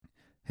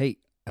Hey,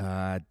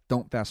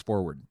 don't fast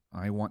forward.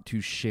 I want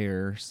to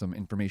share some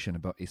information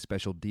about a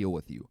special deal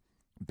with you.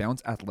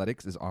 Bounce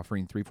Athletics is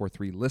offering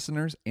 343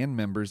 listeners and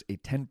members a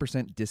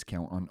 10%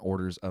 discount on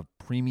orders of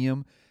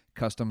premium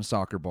custom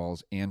soccer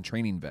balls and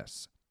training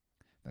vests.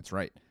 That's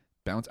right.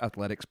 Bounce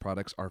Athletics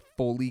products are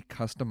fully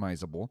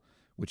customizable,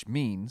 which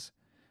means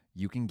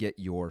you can get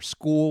your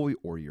school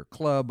or your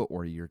club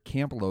or your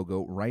camp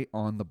logo right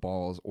on the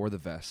balls or the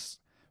vests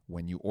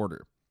when you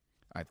order.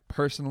 I've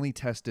personally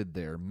tested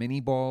their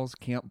mini balls,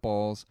 camp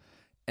balls,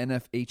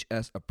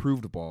 NFHS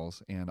approved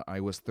balls, and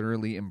I was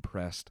thoroughly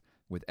impressed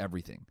with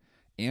everything.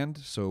 And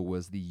so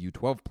was the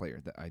U12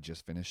 player that I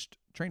just finished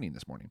training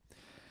this morning.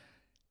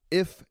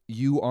 If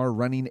you are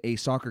running a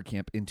soccer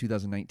camp in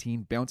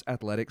 2019, Bounce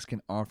Athletics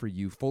can offer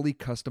you fully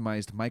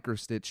customized,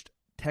 micro-stitched,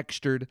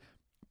 textured,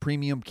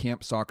 premium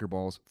camp soccer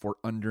balls for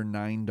under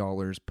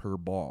 $9 per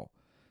ball.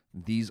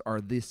 These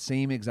are the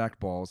same exact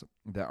balls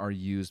that are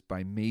used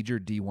by major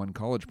D1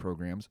 college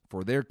programs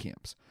for their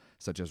camps,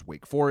 such as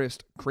Wake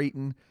Forest,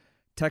 Creighton,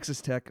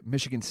 Texas Tech,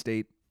 Michigan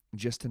State,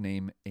 just to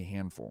name a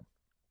handful.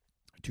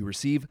 To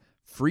receive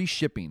free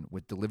shipping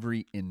with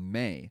delivery in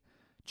May,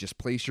 just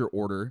place your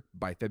order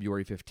by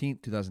February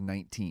 15th,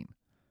 2019.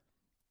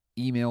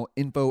 Email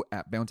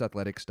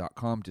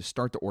info@bounceathletics.com to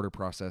start the order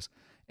process,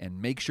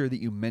 and make sure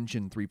that you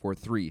mention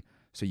 343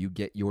 so you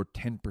get your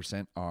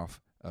 10% off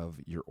of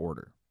your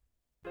order.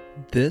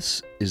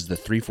 This is the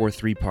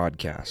 343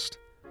 Podcast.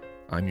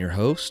 I'm your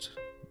host,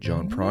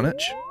 John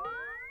Pronich.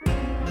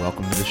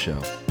 Welcome to the show.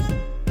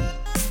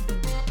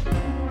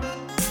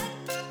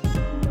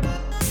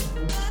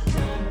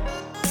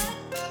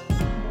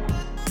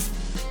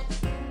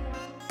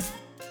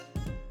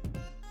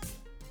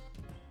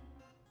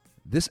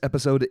 This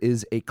episode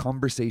is a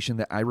conversation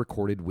that I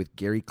recorded with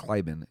Gary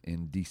Kleiben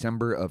in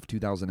December of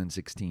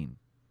 2016.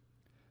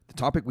 The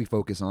topic we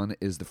focus on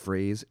is the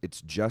phrase,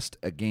 "It's just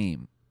a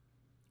game."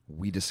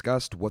 We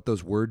discussed what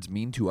those words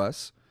mean to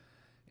us,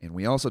 and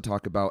we also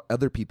talk about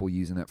other people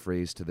using that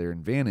phrase to their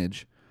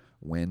advantage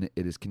when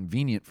it is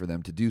convenient for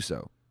them to do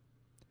so.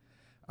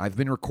 I've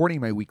been recording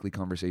my weekly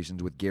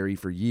conversations with Gary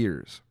for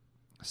years.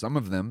 Some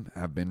of them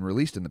have been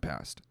released in the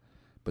past,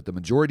 but the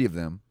majority of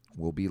them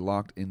will be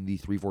locked in the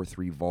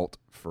 343 vault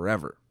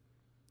forever.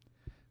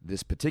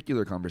 This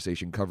particular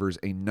conversation covers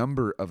a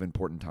number of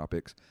important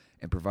topics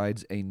and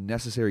provides a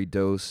necessary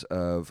dose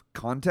of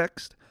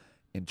context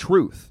and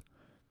truth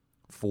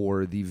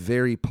for the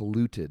very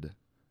polluted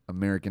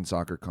American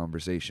soccer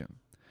conversation.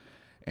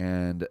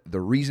 And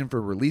the reason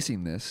for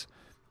releasing this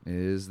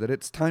is that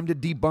it's time to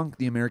debunk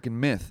the American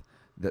myth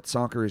that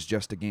soccer is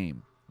just a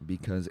game,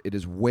 because it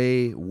is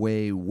way,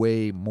 way,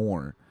 way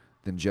more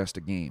than just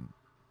a game.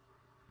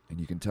 And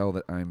you can tell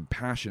that I'm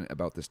passionate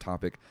about this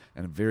topic,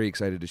 and I'm very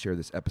excited to share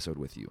this episode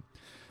with you.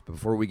 But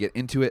before we get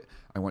into it,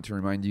 I want to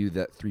remind you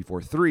that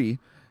 343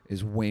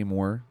 is way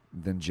more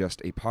than just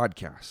a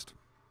podcast.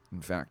 In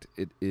fact,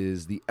 it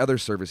is the other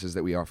services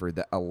that we offer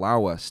that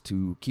allow us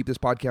to keep this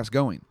podcast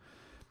going.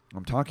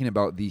 I'm talking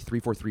about the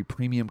 343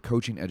 Premium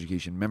Coaching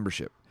Education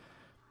Membership,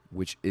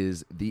 which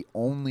is the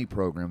only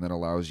program that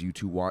allows you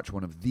to watch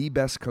one of the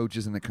best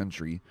coaches in the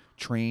country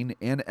train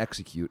and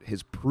execute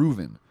his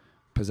proven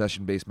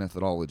possession-based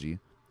methodology,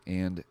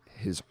 and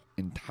his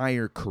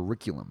entire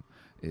curriculum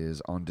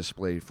is on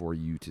display for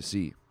you to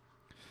see.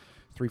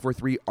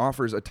 343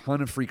 offers a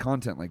ton of free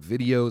content like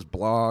videos,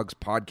 blogs,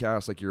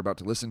 podcasts like you're about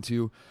to listen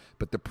to,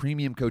 but the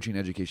Premium Coaching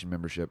Education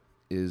Membership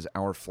is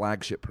our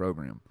flagship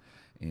program,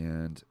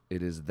 and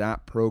it is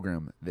that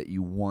program that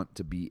you want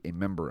to be a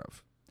member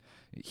of.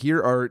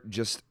 Here are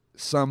just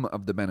some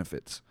of the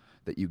benefits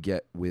that you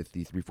get with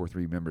the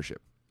 343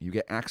 membership. You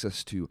get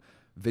access to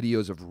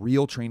videos of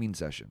real training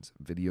sessions,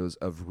 videos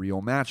of real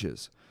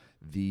matches,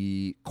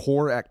 the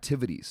core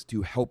activities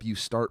to help you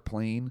start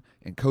playing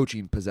and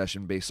coaching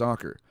possession-based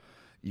soccer.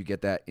 You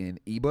get that in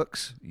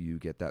ebooks, you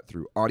get that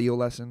through audio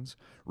lessons,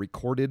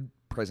 recorded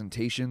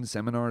presentations,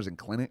 seminars, and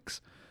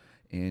clinics,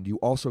 and you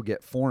also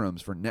get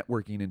forums for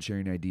networking and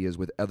sharing ideas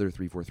with other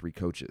 343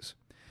 coaches.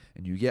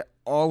 And you get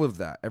all of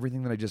that,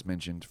 everything that I just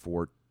mentioned,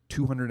 for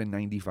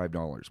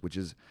 $295, which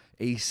is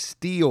a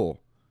steal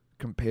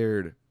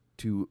compared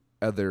to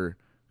other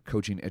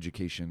coaching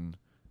education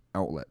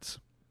outlets.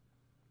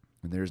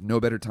 And there's no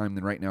better time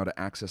than right now to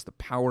access the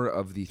power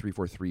of the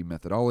 343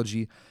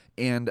 methodology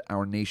and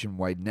our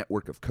nationwide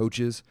network of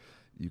coaches.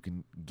 You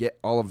can get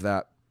all of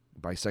that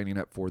by signing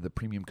up for the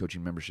Premium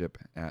Coaching Membership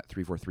at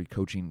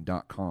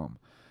 343coaching.com.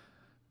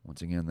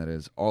 Once again, that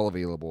is all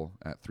available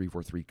at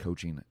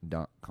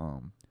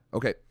 343coaching.com.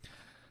 Okay,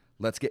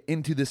 let's get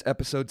into this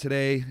episode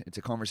today. It's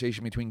a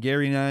conversation between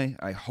Gary and I.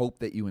 I hope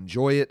that you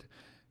enjoy it.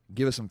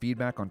 Give us some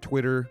feedback on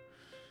Twitter.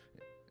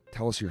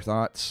 Tell us your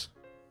thoughts.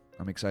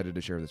 I'm excited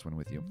to share this one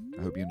with you.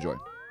 I hope you enjoy.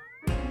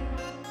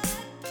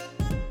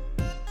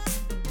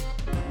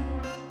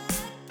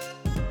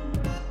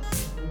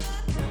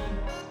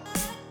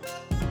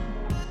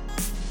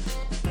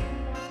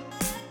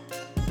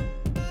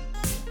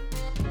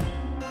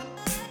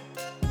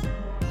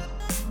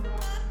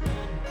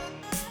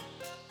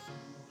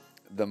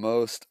 the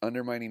most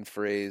undermining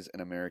phrase in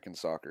American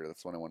soccer.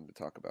 That's what I wanted to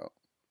talk about.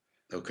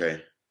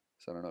 Okay.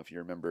 So I don't know if you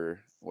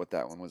remember what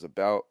that one was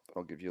about, but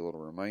I'll give you a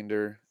little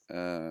reminder.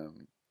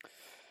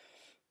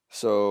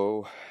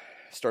 So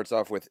starts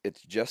off with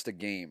 "It's just a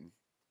game"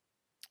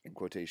 in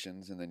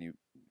quotations, and then you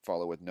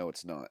follow with "No,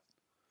 it's not."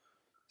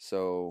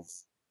 So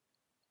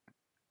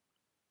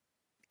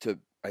to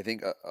I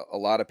think a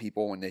lot of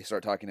people when they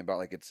start talking about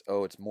like it's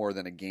more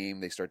than a game,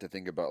 they start to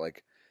think about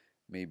like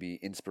maybe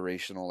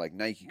inspirational like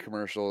Nike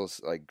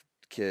commercials, like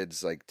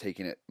kids like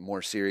taking it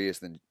more serious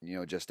than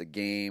just a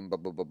game, blah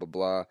blah blah blah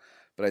blah.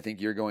 But I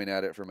think you're going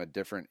at it from a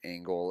different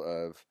angle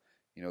of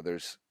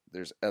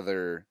there's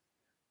other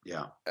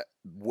Yeah.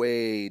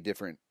 way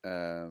different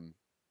uh,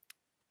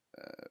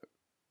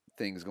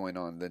 things going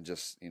on than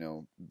just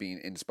being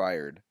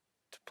inspired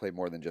to play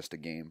more than just a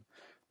game.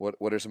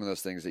 What are some of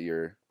those things that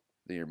you're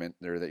meant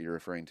there that you're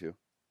referring to?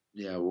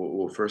 Yeah.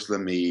 Well, first,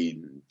 let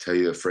me tell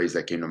you the phrase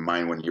that came to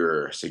mind when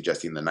you're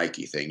suggesting the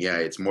Nike thing. Yeah,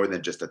 it's more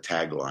than just a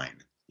tagline.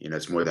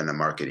 It's more than a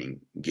marketing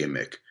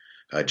gimmick.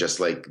 Just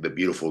like the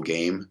beautiful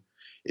game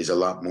is a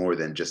lot more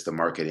than just a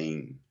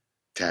marketing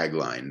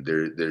tagline.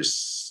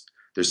 There's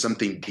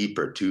something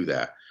deeper to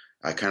that.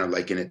 I kind of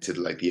liken it to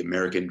like the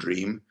American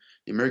dream.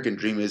 The American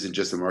dream isn't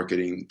just a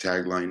marketing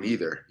tagline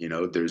either.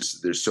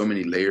 There's so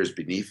many layers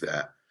beneath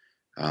that.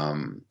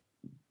 Um,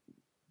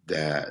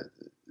 that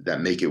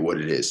that make it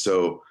what it is.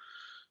 So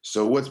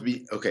what's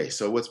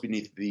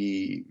beneath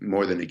the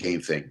more than a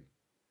game thing?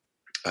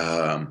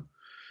 Um,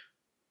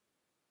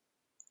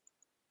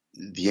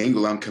 the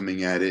angle I'm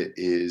coming at it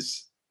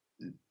is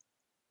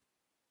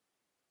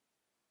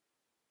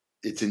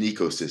it's an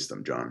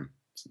ecosystem, John.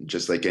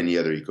 Just like any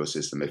other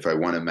ecosystem. If I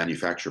want to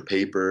manufacture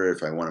paper,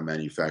 if I want to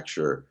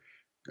manufacture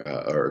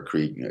or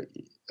create,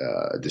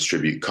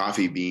 distribute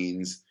coffee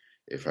beans,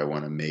 if I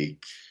want to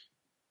make,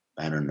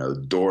 I don't know,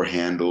 door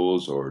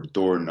handles or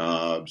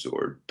doorknobs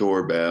or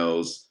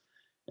doorbells,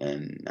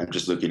 and I'm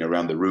just looking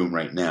around the room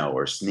right now,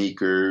 or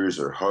sneakers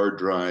or hard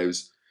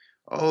drives,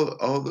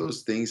 all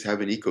those things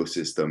have an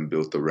ecosystem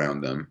built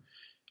around them,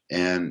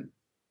 and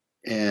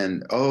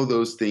all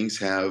those things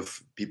have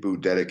people who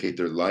dedicate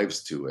their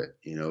lives to it.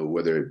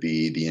 Whether it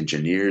be the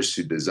engineers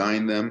who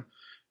design them,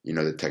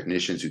 the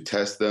technicians who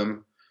test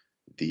them,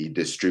 the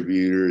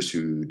distributors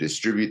who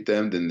distribute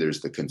them. Then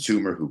there's the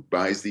consumer who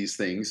buys these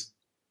things.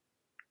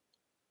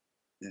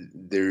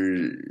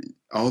 There,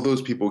 all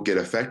those people get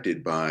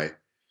affected by,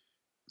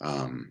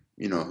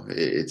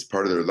 it's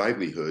part of their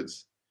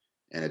livelihoods,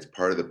 and it's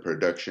part of the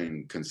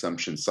production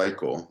consumption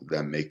cycle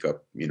that make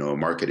up, a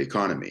market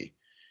economy.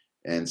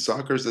 And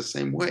soccer is the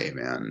same way,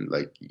 man.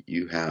 Like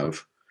you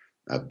have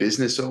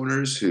business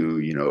owners who,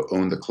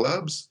 own the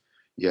clubs.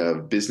 You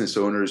have business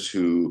owners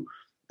who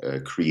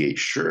create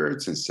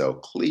shirts and sell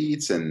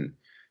cleats and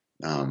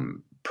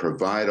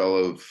provide all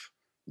of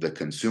the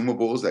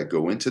consumables that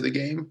go into the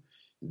game.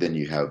 Then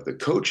you have the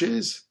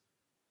coaches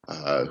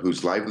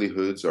whose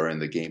livelihoods are in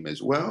the game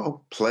as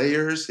well.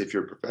 Players, if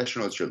you're a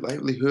professional, it's your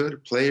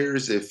livelihood.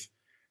 Players, if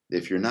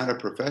you're not a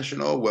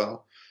professional,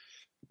 well,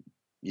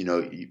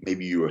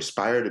 maybe you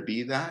aspire to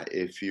be that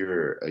if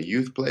you're a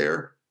youth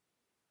player,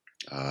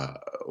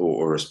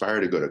 or aspire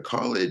to go to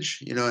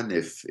college, and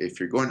if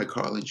you're going to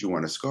college, you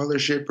want a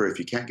scholarship, or if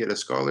you can't get a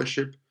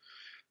scholarship,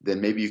 then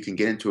maybe you can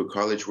get into a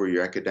college where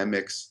your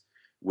academics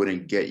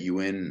wouldn't get you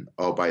in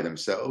all by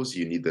themselves.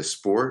 You need the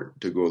sport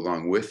to go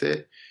along with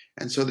it.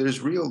 And so there's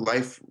real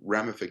life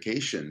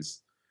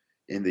ramifications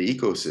in the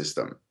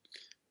ecosystem.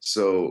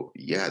 So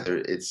yeah,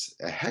 it's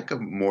a heck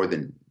of more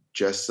than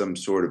just some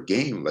sort of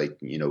game, like,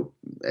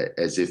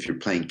 as if you're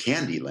playing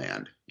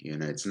Candyland.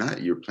 It's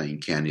not you're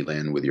playing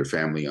Candyland with your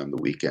family on the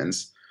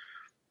weekends.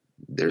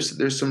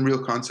 There's some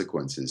real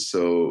consequences.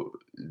 So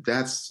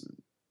that's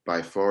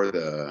by far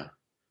the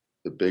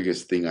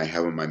biggest thing I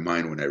have in my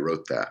mind when I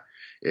wrote that.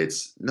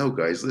 It's no,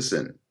 guys,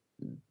 listen.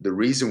 The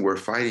reason we're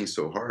fighting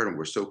so hard and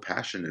we're so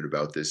passionate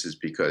about this is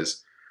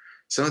because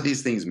some of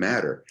these things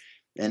matter.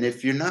 And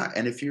if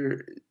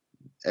you're,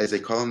 as they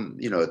call them,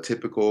 a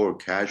typical or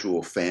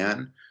casual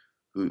fan,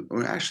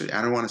 or actually,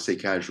 I don't want to say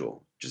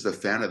casual, just a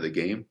fan of the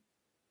game,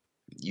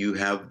 you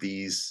have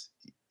these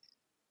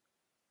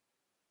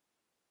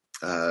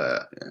uh,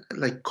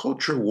 like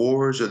culture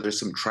wars, or there's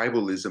some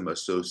tribalism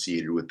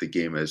associated with the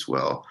game as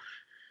well,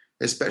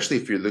 especially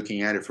if you're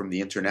looking at it from the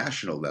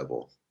international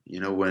level.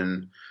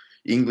 When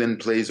England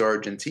plays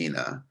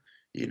Argentina,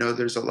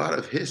 there's a lot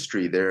of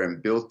history there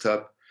and built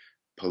up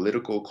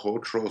political,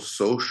 cultural,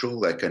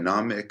 social,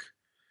 economic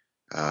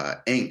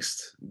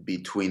angst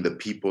between the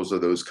peoples of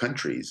those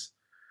countries.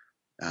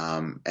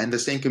 And the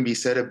same can be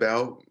said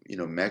about,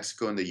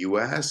 Mexico and the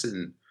U.S.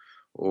 and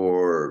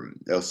or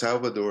El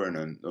Salvador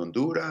and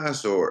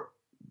Honduras, or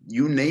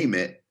you name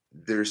it.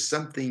 There's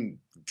something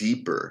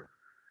deeper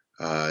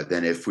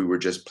than if we were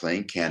just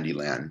playing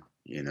Candyland,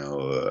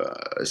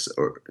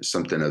 or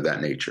something of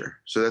that nature.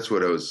 So that's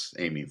what I was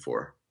aiming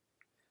for.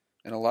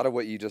 And a lot of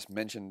what you just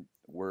mentioned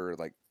were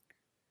like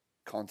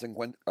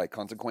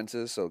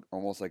consequences, so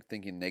almost like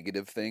thinking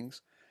negative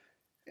things.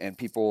 And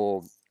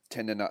people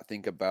tend to not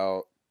think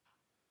about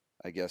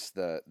I guess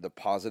the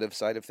positive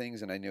side of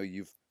things, and I know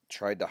you've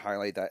tried to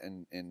highlight that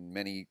in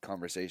many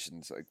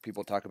conversations. Like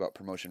people talk about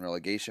promotion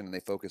relegation and they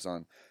focus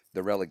on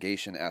the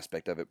relegation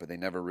aspect of it, but they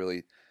never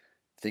really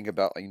think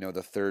about, you know,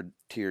 the third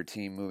tier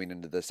team moving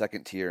into the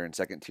second tier and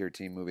second tier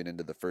team moving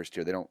into the first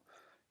tier. They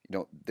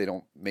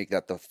don't make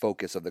that the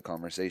focus of the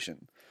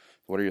conversation.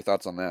 What are your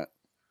thoughts on that?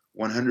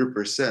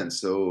 100%.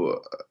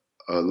 So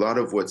a lot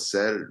of what's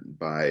said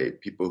by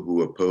people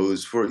who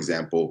oppose, for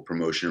example,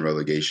 promotion and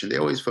relegation, they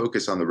always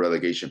focus on the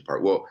relegation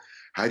part. Well,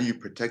 how do you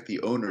protect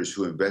the owners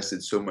who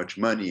invested so much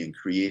money in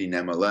creating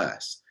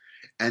MLS?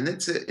 And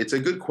it's a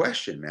good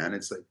question, man.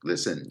 It's like,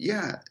 listen,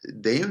 yeah,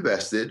 they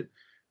invested,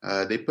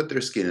 they put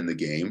their skin in the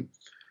game.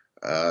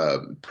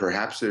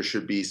 Perhaps there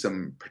should be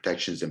some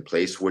protections in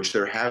place, which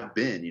there have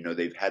been. You know,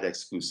 they've had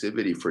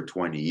exclusivity for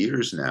 20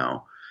 years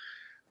now.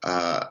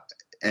 Uh,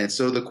 and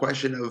so the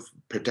question of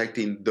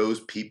protecting those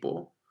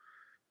people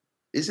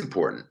is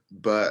important.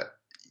 But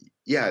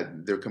yeah,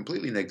 they're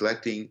completely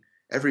neglecting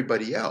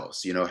everybody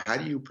else. You know, how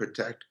do you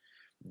protect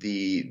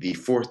the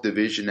fourth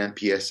division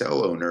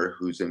NPSL owner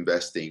who's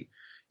investing,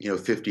 you know,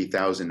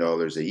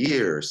 $50,000 a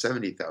year or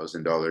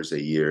 $70,000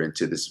 a year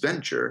into this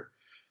venture?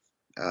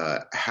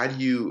 How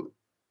do you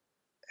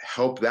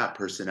help that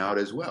person out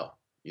as well?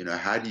 You know,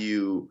 how do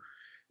you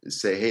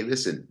say, hey,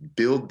 listen,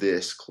 build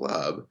this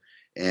club,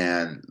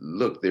 and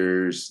look,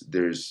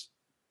 there's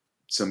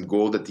some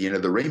gold at the end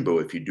of the rainbow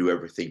if you do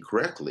everything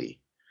correctly.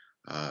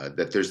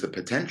 That there's the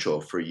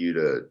potential for you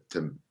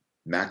to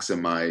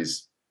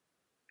maximize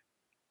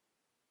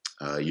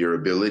your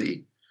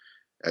ability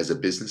as a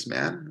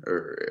businessman,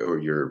 or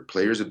your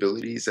players'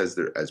 abilities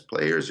as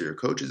players, or your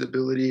coach's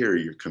ability, or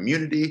your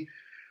community.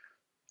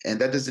 And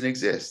that doesn't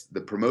exist.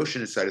 The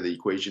promotion side of the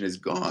equation is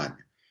gone.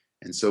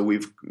 And so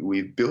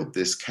we've built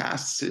this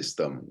caste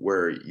system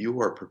where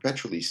you are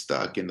perpetually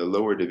stuck in the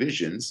lower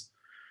divisions,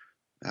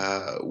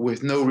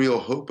 with no real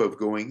hope of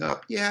going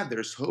up. Yeah,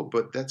 there's hope,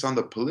 but that's on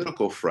the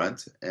political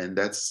front, and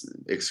that's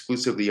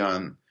exclusively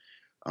on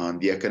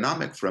the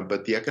economic front.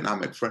 But the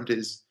economic front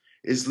is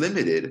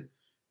limited,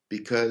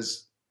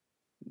 because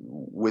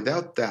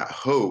without that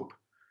hope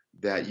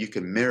that you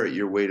can merit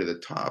your way to the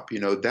top, you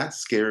know, that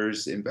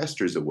scares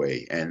investors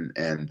away, and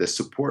the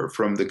support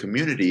from the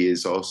community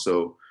is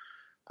also,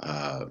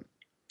 uh,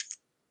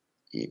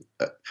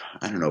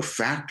 I don't know,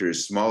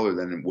 factors smaller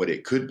than what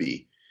it could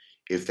be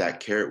if that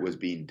carrot was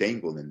being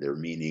dangled in there,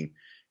 meaning,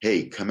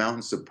 hey, come out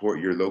and support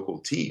your local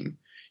team.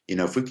 You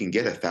know, if we can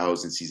get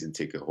 1,000 season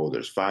ticket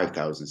holders,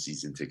 5,000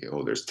 season ticket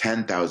holders,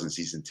 10,000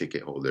 season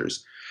ticket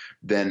holders,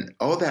 then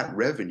all that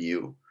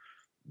revenue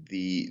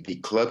the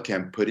club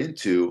can put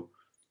into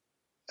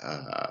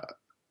uh,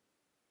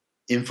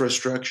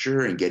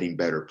 infrastructure and getting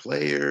better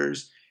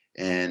players,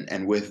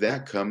 and with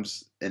that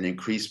comes an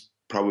increased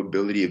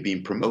probability of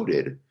being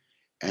promoted,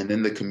 and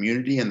then the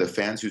community and the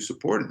fans who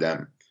supported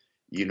them,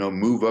 you know,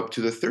 move up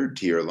to the third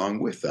tier along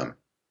with them,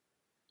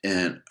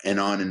 and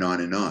on and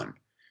on and on.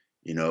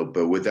 You know,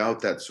 but without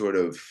that sort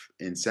of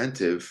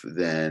incentive,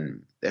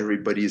 then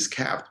everybody is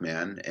capped,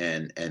 man,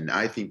 and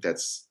I think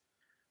that's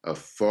a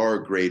far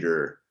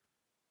greater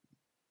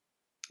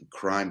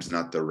crime's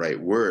not the right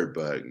word,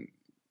 but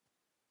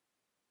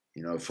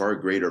you know, a far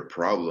greater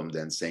problem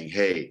than saying,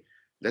 hey,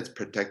 let's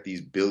protect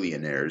these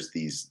billionaires,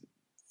 these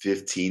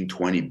 15,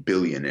 20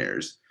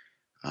 billionaires,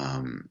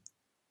 um,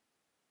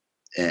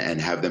 and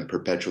have them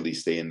perpetually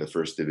stay in the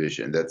first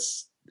division.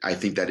 I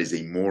think that is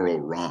a moral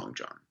wrong,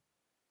 John.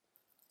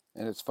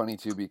 And it's funny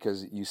too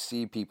because you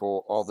see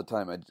people all the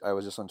time. I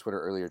was just on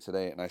Twitter earlier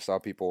today, and I saw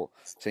people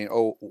saying,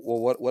 "Oh,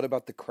 well, what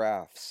about the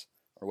crafts,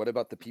 or what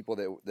about the people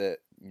that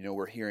you know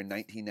were here in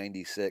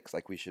 1996?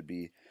 Like we should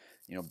be,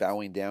 you know,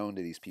 bowing down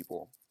to these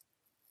people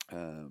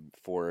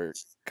for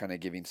kind of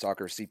giving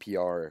soccer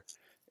CPR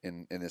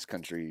in this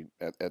country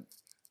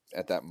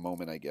at that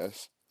moment, I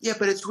guess." Yeah,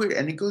 but it's weird.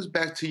 And it goes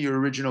back to your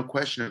original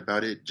question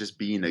about it just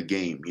being a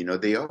game. You know,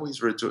 they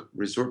always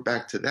resort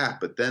back to that,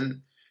 but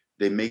then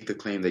they make the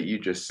claim that you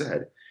just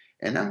said.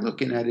 And I'm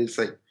looking at it, it's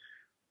like,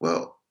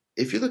 well,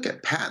 if you look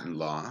at patent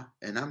law,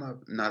 and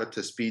not up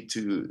to speed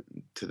to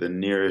the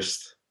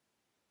nearest,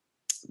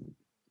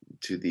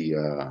 to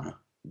the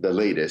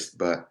latest,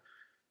 but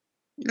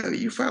you know,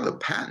 you file a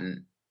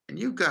patent and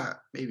you've got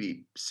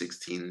maybe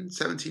 16,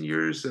 17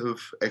 years of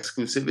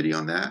exclusivity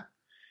on that,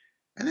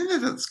 and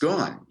then that's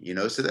gone. You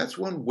know, so that's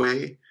one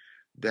way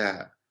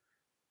that,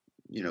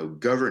 you know,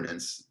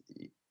 governance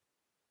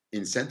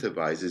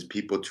incentivizes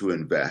people to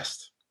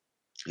invest,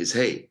 is,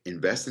 hey,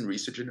 invest in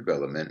research and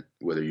development,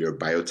 whether you're a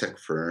biotech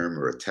firm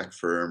or a tech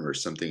firm or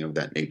something of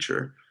that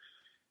nature.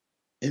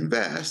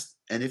 Invest,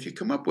 and if you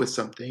come up with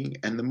something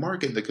and the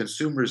market, the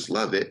consumers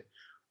love it,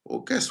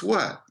 well, guess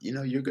what? You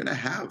know, you're going to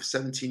have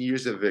 17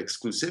 years of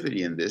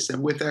exclusivity in this,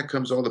 and with that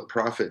comes all the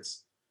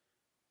profits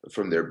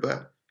from there.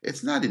 But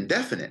it's not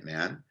indefinite,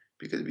 man,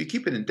 because if you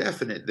keep it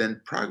indefinite,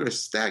 then progress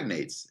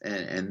stagnates,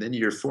 and then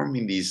you're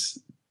forming these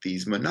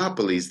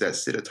monopolies that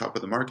sit atop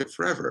of the market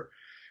forever.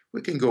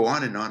 We can go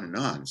on and on and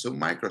on. So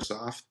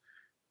Microsoft,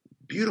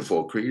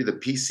 beautiful, created the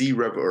PC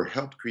or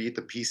helped create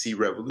the PC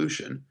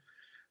revolution.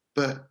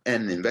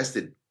 and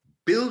invested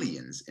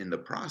billions in the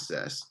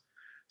process.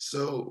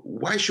 So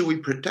why should we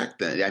protect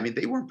them? I mean,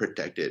 they weren't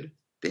protected.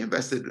 They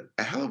invested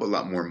a hell of a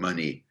lot more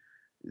money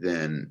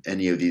than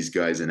any of these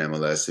guys in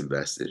MLS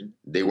invested.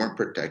 They weren't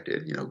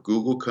protected. You know,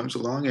 Google comes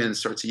along and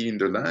starts eating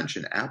their lunch,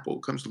 and Apple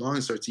comes along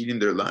and starts eating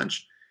their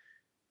lunch.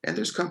 And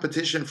there's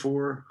competition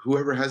for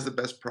whoever has the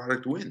best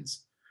product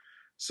wins.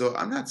 So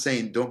I'm not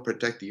saying don't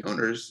protect the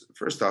owners.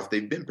 First off,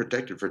 they've been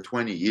protected for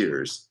 20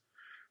 years.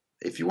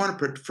 If you want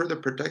to further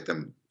protect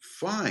them,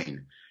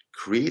 fine.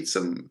 Create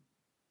some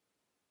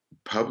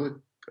public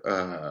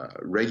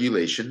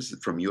regulations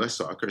from U.S.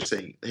 Soccer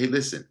saying, hey,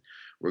 listen,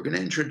 we're going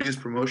to introduce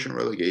promotion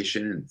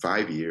relegation in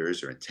 5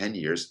 years or in 10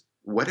 years,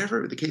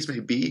 whatever the case may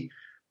be,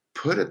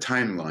 put a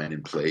timeline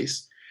in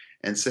place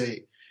and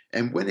say,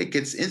 and when it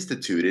gets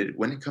instituted,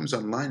 when it comes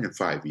online in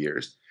 5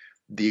 years,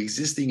 the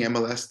existing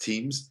MLS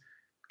teams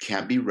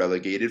can't be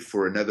relegated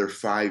for another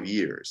 5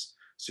 years.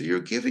 So you're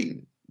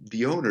giving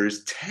the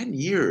owners 10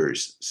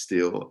 years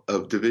still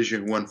of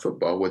Division One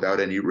football without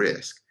any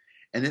risk.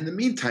 And in the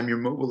meantime, you're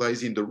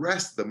mobilizing the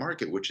rest of the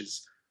market, which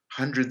is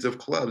hundreds of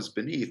clubs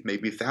beneath,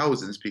 maybe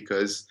thousands,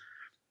 because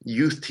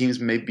youth teams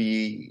may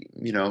be,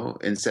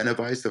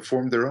 incentivized to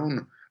form their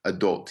own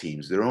adult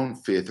teams, their own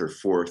fifth or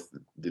fourth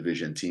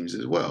division teams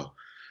as well.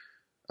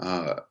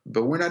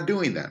 But we're not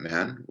doing that,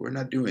 man. We're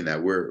not doing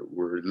that.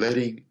 We're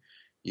letting,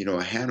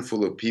 a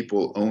handful of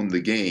people own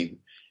the game.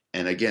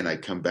 And again, I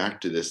come back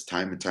to this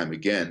time and time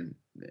again,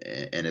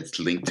 and it's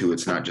linked to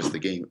it's not just the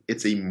game.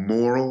 It's a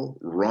moral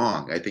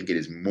wrong. I think it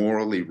is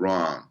morally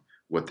wrong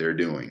what they're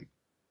doing.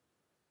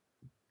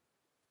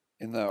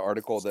 In the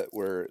article that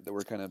we're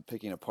kind of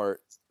picking apart,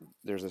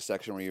 there's a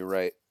section where you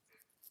write,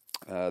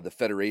 the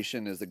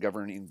Federation is the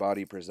governing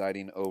body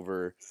presiding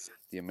over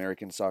the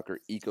American soccer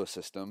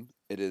ecosystem.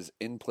 It is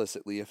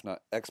implicitly, if not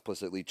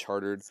explicitly,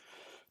 chartered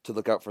to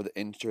look out for the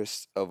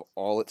interests of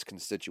all its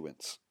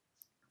constituents.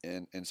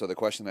 And so the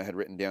question I had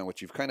written down,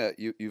 which you've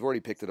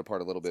already picked it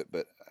apart a little bit,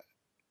 but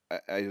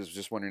I was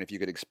just wondering if you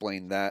could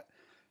explain that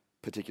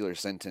particular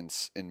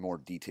sentence in more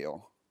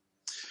detail.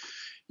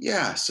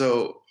 Yeah,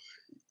 so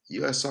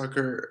U.S.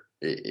 Soccer,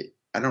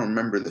 I don't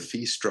remember the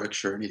fee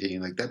structure or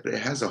anything like that, but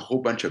it has a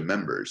whole bunch of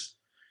members.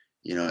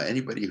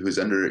 Anybody who's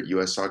under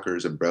U.S.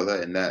 Soccer's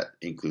umbrella, and that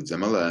includes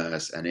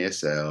MLS,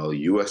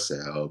 NASL,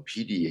 USL,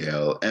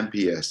 PDL,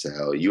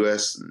 MPSL,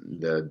 US,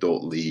 the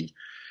Adult League,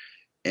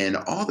 and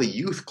all the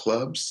youth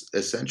clubs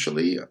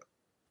essentially,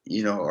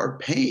 are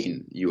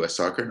paying U.S.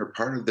 Soccer and are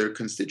part of their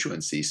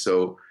constituency.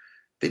 So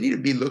they need to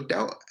be looked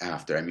out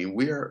after. I mean,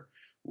 we're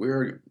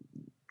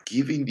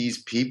giving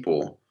these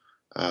people,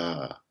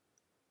 money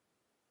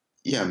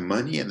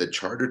and the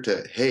charter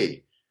to,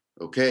 hey,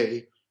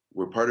 okay,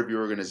 we're part of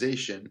your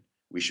organization.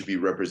 We should be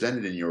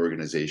represented in your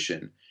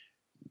organization.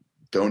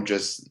 Don't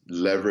just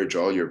leverage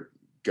all your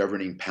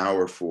governing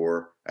power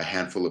for a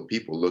handful of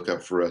people. Look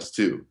out for us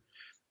too.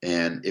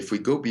 And if we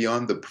go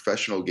beyond the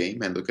professional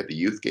game and look at the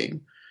youth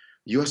game,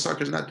 U.S.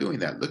 Soccer is not doing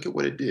that. Look at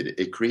what it did.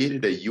 It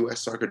created a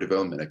U.S. Soccer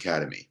Development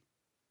Academy,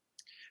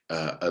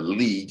 a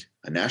league,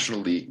 a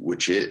national league,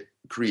 which it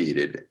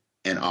created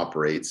and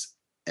operates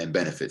and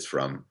benefits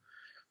from.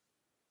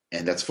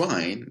 And that's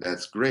fine.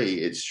 That's great.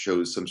 It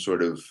shows some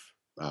sort of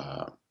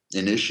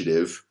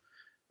initiative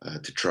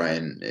to try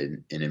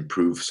and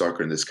improve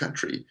soccer in this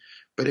country.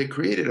 But it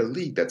created a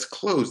league that's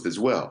closed as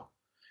well.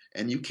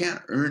 And you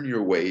can't earn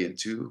your way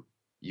into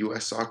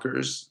U.S.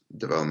 Soccer's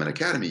Development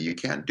Academy. You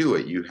can't do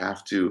it. You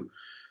have to,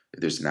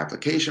 there's an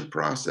application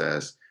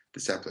process.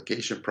 This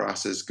application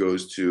process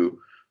goes to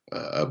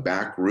a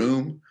back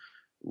room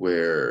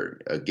where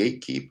a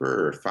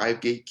gatekeeper or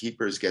 5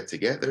 gatekeepers get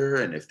together.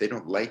 And if they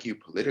don't like you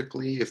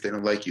politically, if they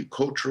don't like you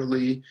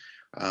culturally,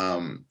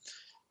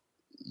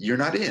 you're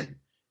not in.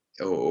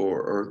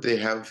 Or they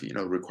have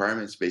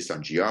requirements based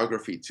on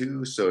geography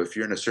too. So if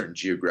you're in a certain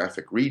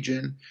geographic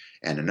region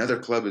and another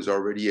club is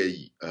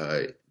already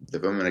a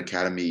development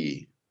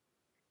academy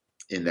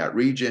in that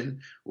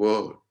region,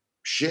 well,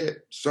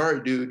 shit,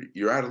 sorry, dude,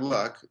 you're out of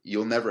luck.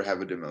 You'll never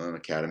have a development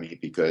academy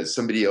because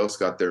somebody else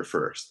got there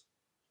first.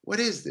 What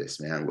is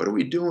this, man? What are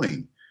we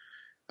doing?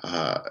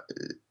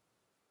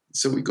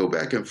 So we go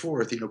back and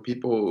forth.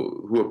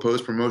 People who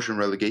oppose promotion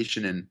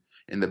relegation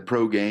in the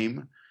pro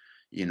game,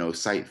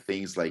 cite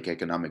things like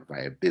economic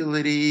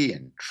viability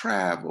and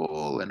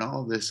travel and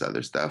all this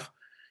other stuff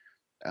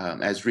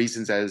as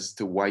reasons as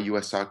to why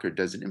U.S. Soccer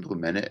doesn't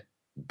implement it.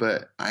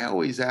 But I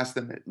always ask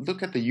them,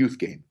 look at the youth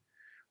game.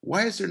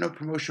 Why is there no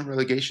promotion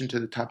relegation to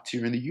the top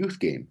tier in the youth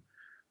game?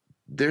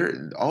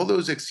 All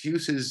those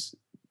excuses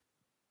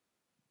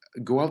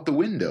go out the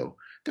window.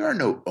 There are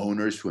no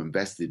owners who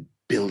invested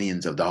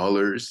billions of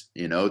dollars,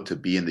 to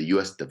be in the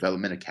U.S.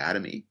 Development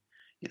Academy,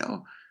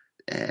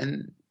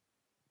 and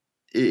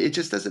it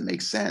just doesn't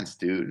make sense,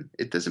 dude.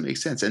 It doesn't make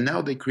sense. And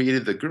now they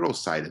created the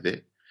girls' side of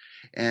it.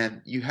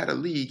 And you had a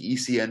league,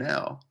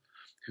 ECNL,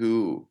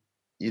 who,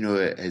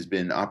 has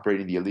been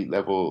operating the elite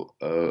level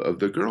of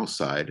the girls'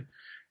 side.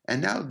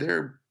 And now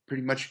they're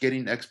pretty much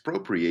getting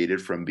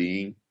expropriated from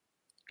being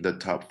the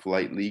top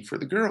flight league for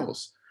the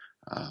girls.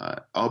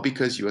 all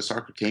because U.S.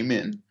 Soccer came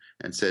in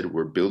and said,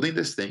 we're building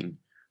this thing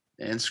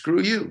and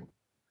screw you.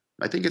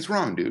 I think it's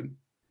wrong, dude.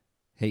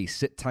 Hey,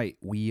 sit tight.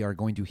 We are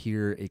going to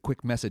hear a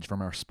quick message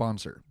from our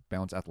sponsor,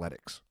 Bounce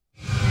Athletics.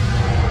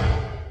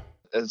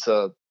 As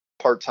a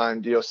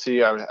part-time DOC,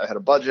 I had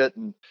a budget,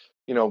 and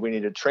we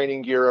needed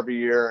training gear every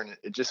year, and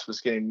it just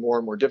was getting more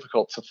and more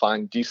difficult to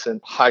find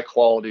decent,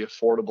 high-quality,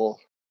 affordable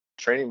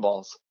training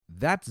balls.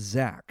 That's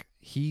Zach.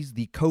 He's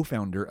the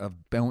co-founder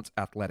of Bounce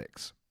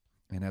Athletics.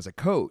 And as a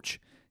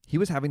coach, he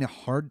was having a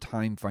hard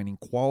time finding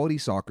quality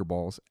soccer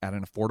balls at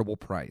an affordable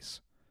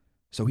price.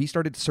 So he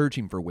started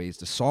searching for ways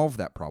to solve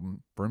that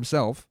problem for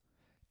himself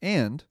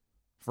and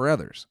for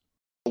others.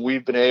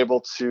 We've been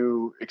able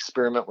to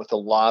experiment with a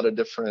lot of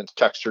different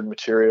textured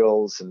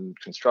materials and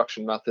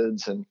construction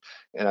methods, and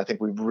I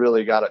think we've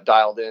really got it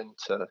dialed in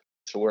to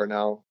where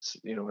now,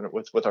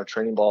 with our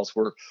training balls,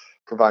 we're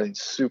providing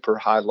super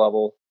high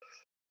level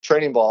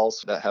training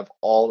balls that have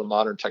all the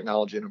modern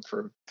technology in them for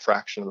a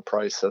fraction of the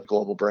price of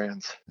global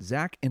brands.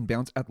 Zach and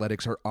Bounce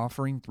Athletics are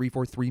offering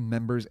 343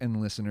 members and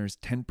listeners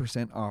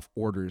 10% off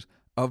orders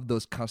of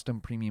those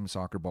custom premium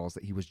soccer balls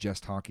that he was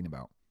just talking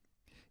about.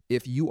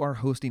 If you are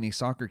hosting a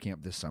soccer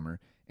camp this summer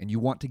and you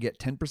want to get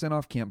 10%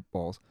 off camp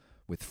balls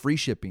with free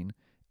shipping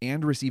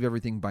and receive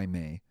everything by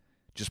May,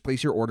 just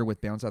place your order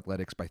with Bounce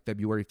Athletics by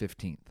February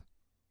 15th.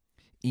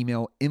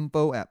 Email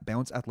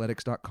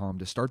info@bounceathletics.com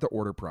to start the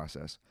order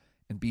process,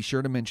 and be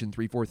sure to mention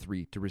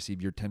 343 to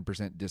receive your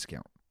 10%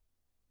 discount.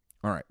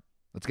 All right,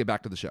 let's get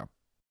back to the show.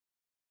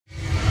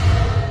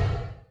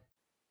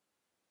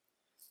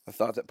 A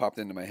thought that popped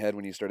into my head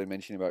when you started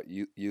mentioning about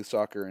youth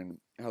soccer and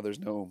how there's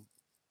no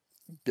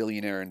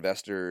billionaire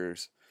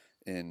investors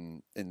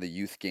in the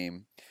youth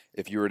game.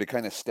 If you were to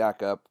kind of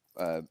stack up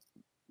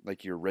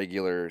like your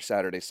regular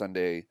Saturday,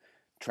 Sunday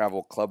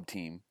travel club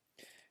team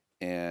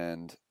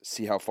and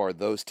see how far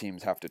those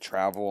teams have to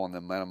travel and the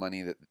amount of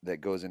money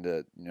that goes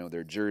into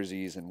their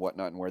jerseys and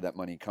whatnot and where that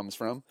money comes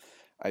from,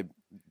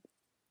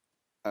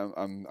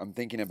 I'm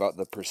thinking about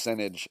the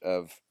percentage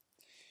of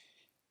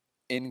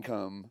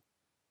income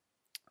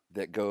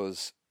that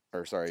goes,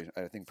 or sorry,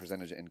 I think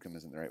percentage of income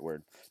isn't the right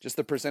word. Just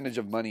the percentage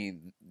of money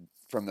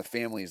from the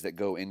families that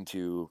go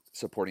into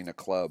supporting a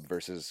club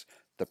versus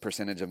the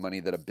percentage of money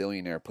that a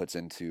billionaire puts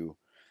into,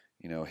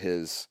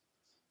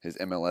 his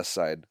MLS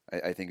side.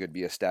 I think it would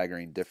be a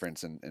staggering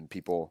difference, and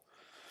people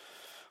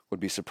would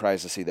be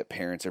surprised to see that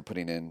parents are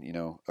putting in,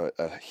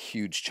 a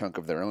huge chunk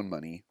of their own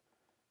money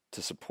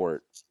to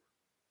support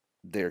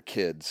their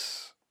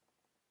kids'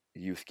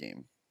 youth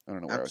game. I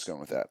don't know where I was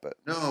going with that, but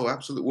no,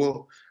 absolutely.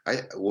 Well,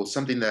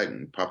 something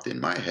that popped in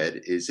my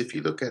head is if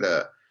you look at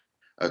a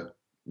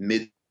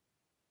mid-tier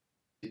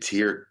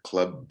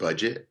club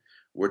budget,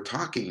 we're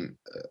talking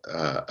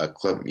a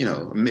club,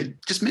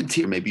 just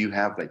mid-tier. Maybe you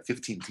have like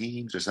 15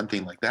 teams or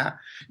something like that.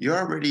 You're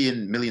already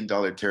in $1 million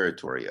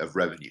territory of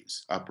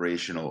revenues,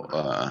 operational,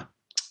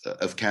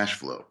 of cash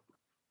flow.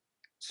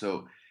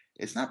 So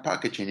it's not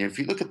pocket change. If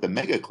you look at the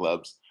mega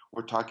clubs,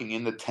 we're talking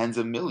in the tens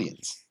of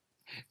millions.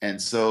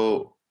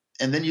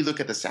 And then you look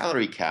at the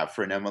salary cap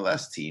for an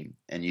MLS team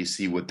and you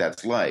see what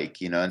that's like,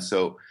 and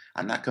so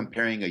I'm not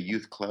comparing a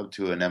youth club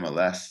to an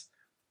MLS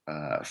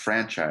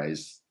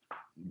franchise,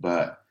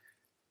 but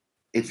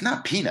it's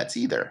not peanuts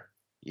either.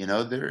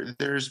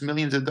 There's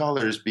millions of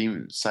dollars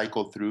being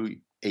cycled through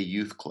a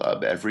youth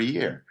club every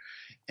year.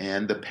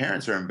 And the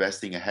parents are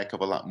investing a heck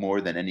of a lot more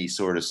than any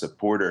sort of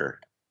supporter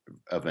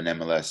of an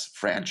MLS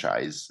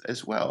franchise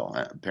as well.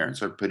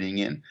 Parents are putting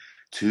in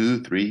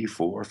 $2,000, $3,000,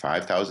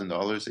 $4,000,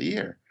 $5,000 a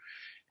year.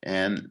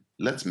 And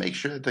let's make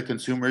sure that the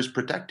consumer is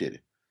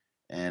protected.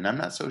 And I'm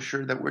not so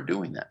sure that we're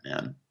doing that,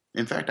 man.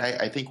 In fact,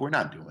 I think we're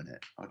not doing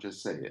it. I'll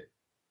just say it.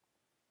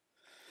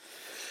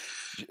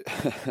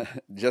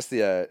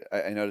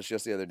 I noticed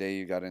just the other day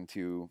you got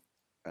into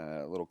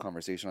a little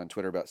conversation on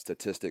Twitter about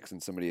statistics,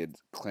 and somebody had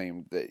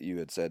claimed that you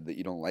had said that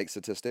you don't like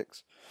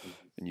statistics,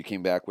 and you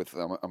came back with,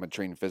 I'm a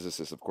trained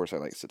physicist, of course I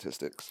like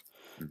statistics,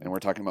 and we're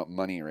talking about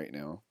money right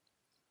now,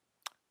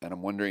 and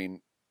I'm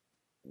wondering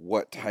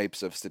what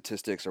types of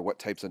statistics or what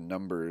types of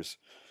numbers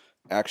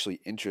actually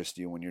interest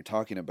you when you're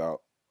talking about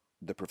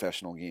the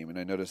professional game. And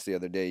I noticed the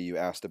other day you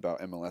asked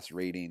about MLS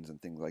ratings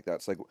and things like that.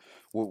 It's like,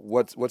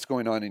 what's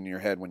going on in your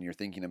head when you're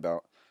thinking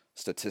about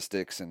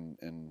statistics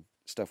and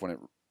stuff when it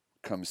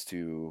comes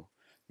to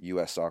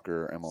U.S.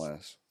 soccer or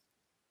MLS?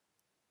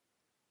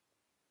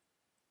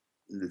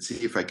 Let's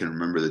see if I can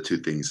remember the two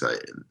things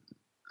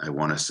I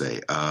want to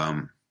say.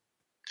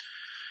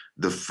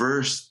 The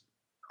first,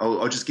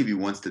 I'll just give you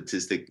one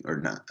statistic or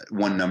not,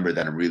 one number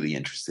that I'm really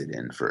interested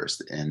in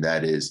first, and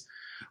that is,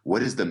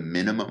 what is the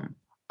minimum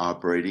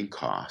operating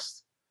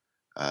cost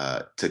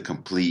to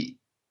complete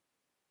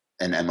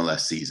an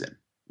MLS season?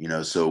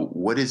 So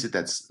what is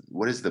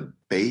the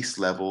base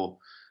level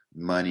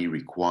money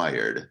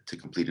required to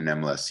complete an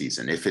MLS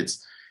season? If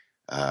it's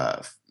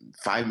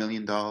 $5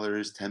 million,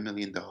 $10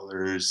 million,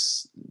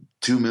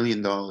 $2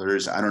 million,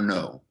 I don't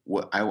know.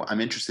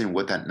 I'm interested in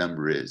what that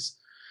number is,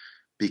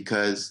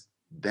 because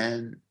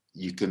then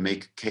you can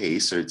make a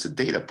case, or it's a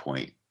data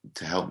point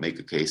to help make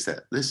a case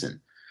that,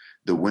 listen,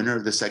 the winner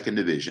of the second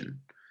division,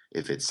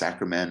 if it's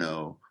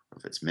Sacramento, or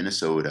if it's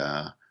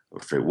Minnesota, or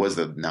if it was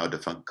the now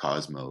defunct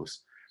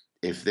Cosmos,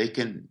 if they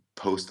can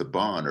post a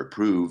bond or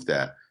prove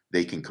that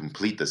they can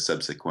complete the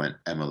subsequent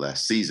MLS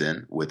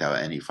season without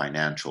any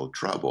financial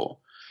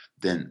trouble,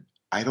 then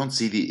I don't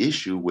see the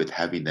issue with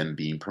having them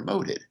being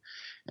promoted.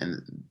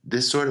 And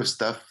this sort of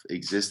stuff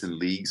exists in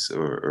leagues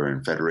or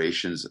in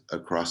federations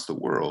across the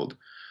world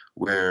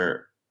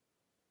where,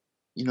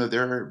 you know,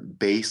 there are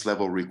base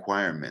level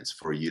requirements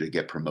for you to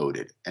get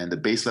promoted. And the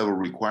base level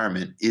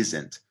requirement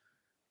isn't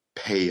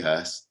pay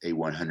us a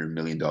 $100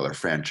 million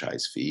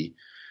franchise fee,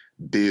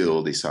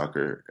 build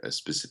a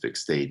specific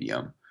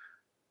stadium,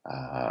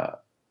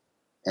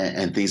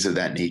 and things of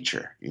that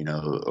nature, you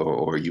know,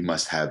 or you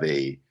must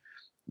be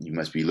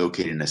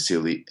located in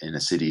a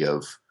city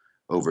of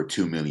over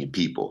 2 million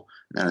people.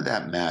 None of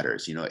that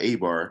matters. You know,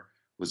 Eibar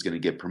was going to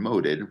get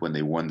promoted when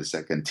they won the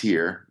second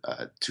tier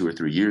 2 or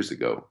 3 years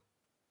ago.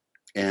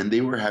 And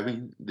they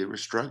were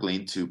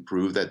struggling to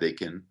prove that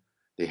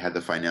they had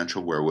the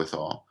financial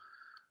wherewithal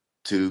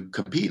to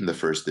compete in the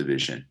first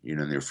division, you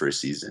know, in their first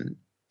season.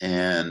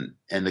 And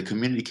the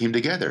community came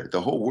together.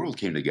 The whole world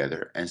came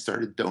together and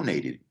started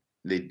donating.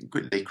 They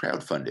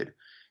crowdfunded.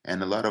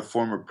 And a lot of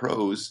former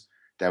pros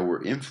that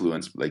were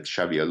influenced, like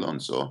Xabi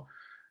Alonso,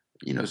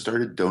 you know,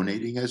 started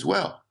donating as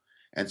well.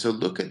 And so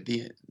look at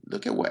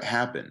what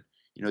happened.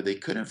 You know, they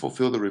couldn't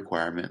fulfill the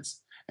requirements,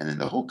 and then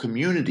the whole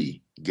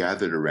community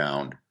gathered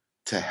around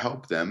to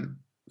help them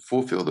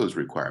fulfill those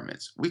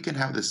requirements. We can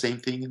have the same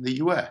thing in the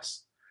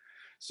US.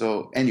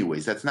 So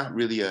anyways, that's not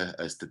really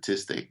a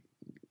statistic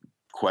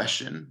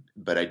question,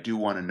 but I do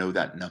want to know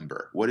that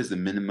number. What is the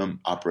minimum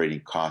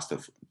operating cost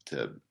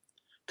to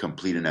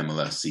complete an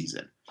MLS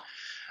season?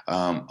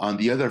 On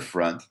the other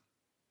front,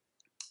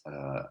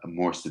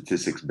 more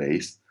statistics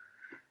based,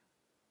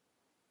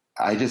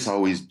 I just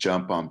always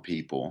jump on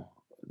people.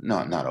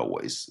 Not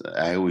always.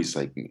 I always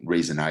like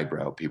raise an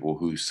eyebrow at people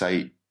who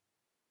cite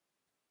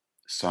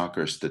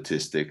soccer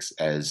statistics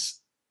as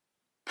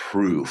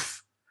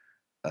proof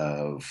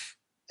of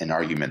an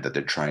argument that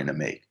they're trying to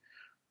make.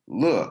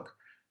 Look,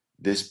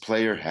 this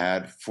player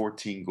had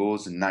 14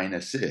 goals and 9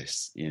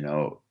 assists. You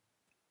know,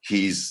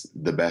 he's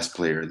the best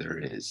player there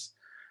is.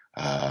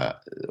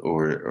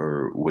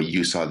 Or what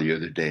you saw the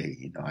other day,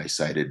 you know, I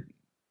cited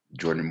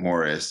Jordan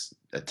Morris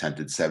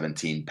attempted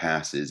 17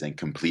 passes and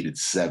completed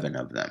 7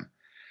 of them.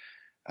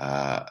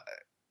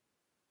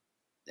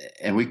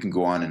 And we can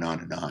go on and on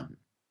and on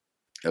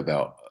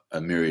about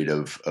a myriad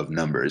of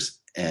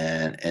numbers.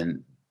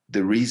 And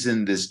the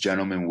reason this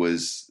gentleman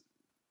was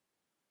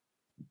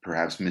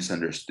perhaps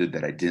misunderstood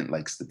that I didn't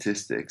like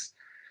statistics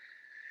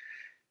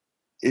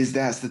is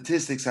that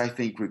statistics, I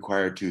think,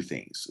 require 2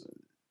 things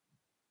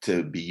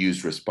to be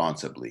used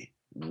responsibly.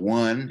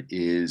 One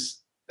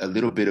is a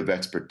little bit of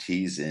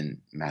expertise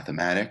in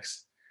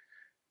mathematics.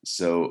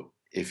 So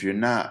if you're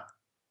not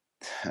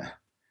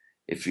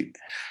a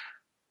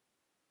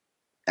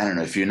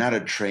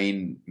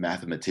trained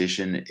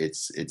mathematician,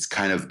 it's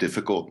kind of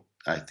difficult,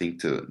 I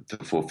think, to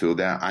fulfill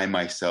that. I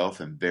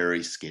myself am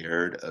very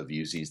scared of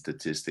using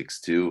statistics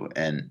too,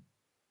 and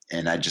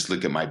I just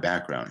look at my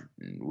background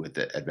with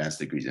the advanced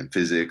degrees in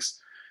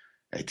physics.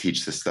 I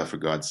teach this stuff for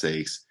God's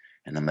sakes,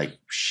 and I'm like,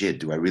 shit,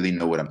 do I really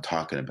know what I'm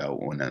talking about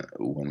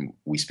when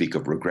we speak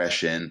of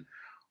regression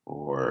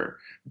or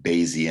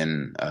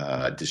Bayesian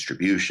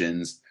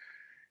distributions?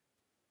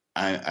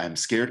 I'm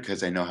scared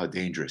because I know how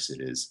dangerous it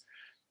is.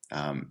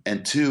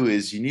 And 2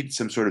 is you need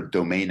some sort of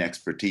domain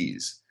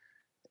expertise.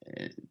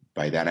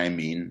 By that I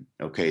mean,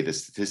 okay, the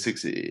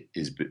statistics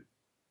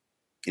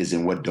is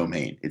in what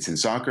domain? It's in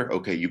soccer?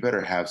 Okay, you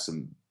better have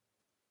some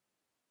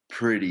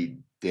pretty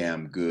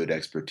damn good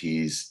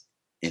expertise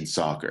in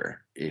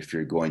soccer if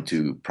you're going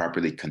to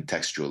properly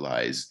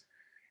contextualize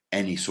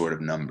any sort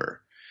of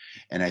number.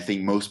 And I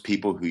think most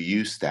people who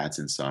use stats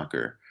in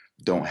soccer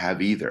don't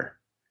have either.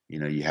 You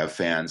know, you have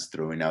fans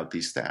throwing out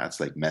these stats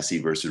like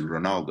Messi versus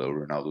Ronaldo.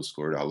 Ronaldo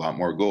scored a lot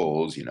more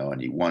goals, you know,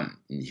 and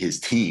his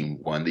team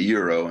won the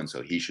Euro, and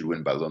so he should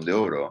win Ballon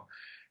d'Oro.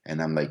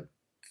 And I'm like,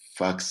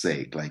 fuck's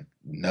sake, like,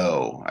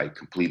 no,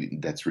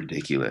 that's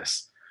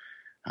ridiculous.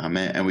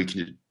 And we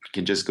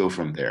can just go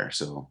from there.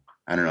 So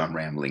I don't know, I'm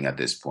rambling at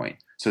this point.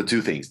 So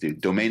 2 things,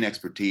 dude: domain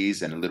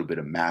expertise and a little bit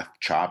of math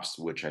chops,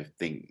 which I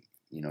think,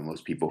 you know,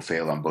 most people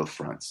fail on both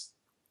fronts.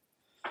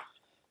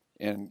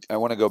 And I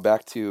want to go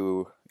back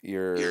to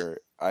your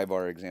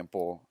Eibar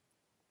example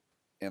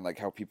and like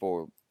how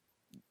people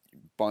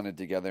bonded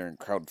together and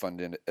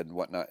crowdfunded and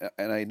whatnot.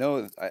 And I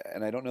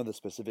don't know the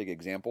specific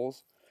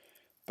examples,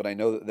 but I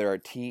know that there are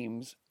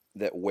teams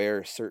that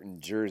wear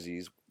certain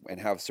jerseys and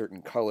have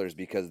certain colors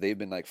because they've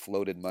been like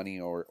floated money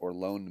or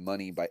loaned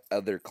money by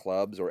other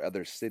clubs or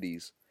other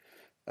cities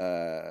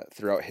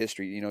throughout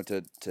history, you know,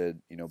 to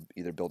you know,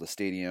 either build a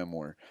stadium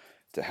or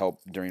to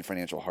help during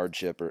financial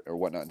hardship or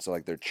whatnot. And so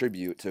like their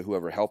tribute to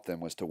whoever helped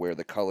them was to wear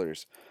the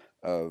colors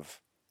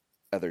of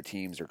other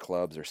teams or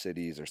clubs or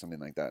cities or something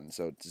like that. And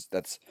so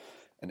that's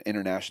an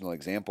international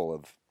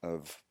example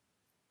of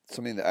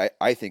something that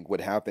I think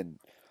would happen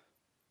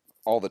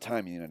all the time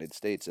in the United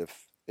States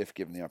if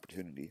given the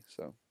opportunity.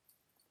 So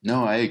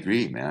No, I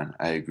agree, man.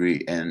 I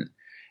agree.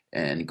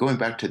 And going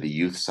back to the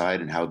youth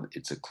side and how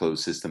it's a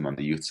closed system on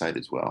the youth side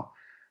as well.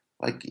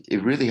 Like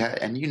it really had,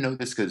 and you know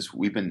this because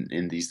we've been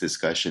in these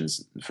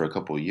discussions for a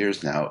couple of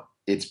years now.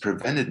 It's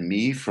prevented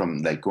me from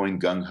like going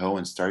gung ho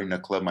and starting a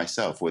club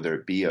myself, whether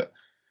it be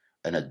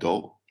an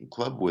adult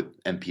club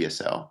with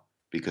MPSL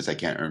because I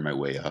can't earn my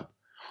way up,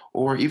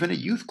 or even a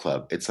youth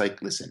club. It's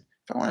like, listen,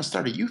 if I want to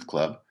start a youth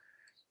club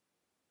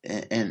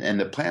and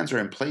the plans are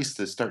in place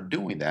to start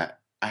doing that,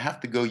 I have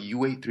to go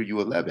U8 through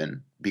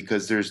U11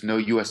 because there's no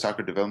U.S.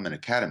 Soccer Development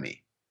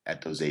Academy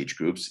at those age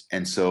groups,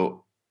 and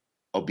so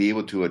I'll be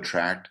able to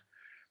attract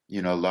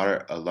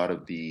a lot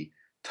of the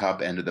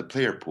top end of the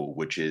player pool,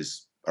 which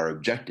is our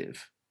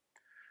objective.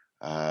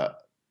 Uh,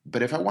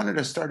 but if I wanted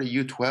to start a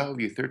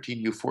U12,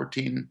 U13,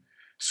 U14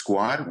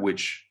 squad,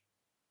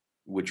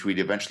 which we'd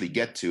eventually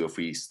get to if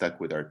we stuck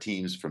with our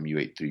teams from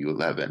U8 through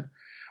U11,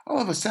 all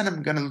of a sudden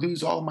I'm going to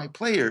lose all my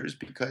players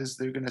because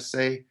they're going to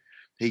say,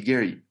 "Hey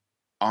Gary,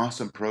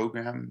 awesome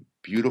program,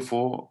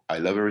 beautiful, I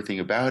love everything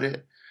about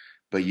it,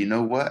 but you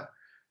know what?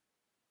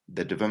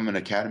 The Development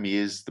Academy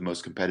is the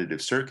most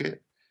competitive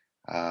circuit."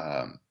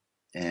 um,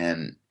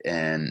 and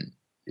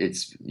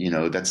it's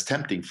that's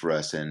tempting for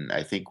us, and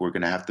I think we're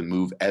going to have to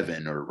move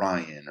Evan or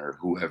Ryan or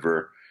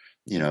whoever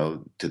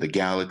to the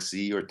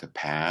Galaxy or to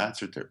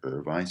Pats or to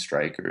Irvine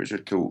Strikers or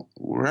to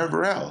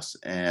wherever else.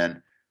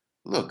 And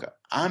look,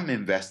 I'm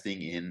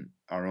investing in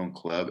our own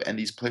club, and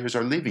these players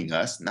are leaving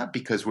us not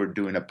because we're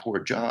doing a poor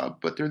job,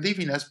 but they're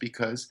leaving us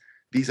because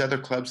these other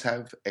clubs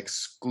have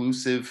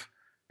exclusivity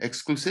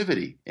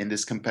in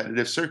this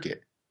competitive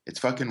circuit. It's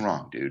fucking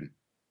wrong, dude.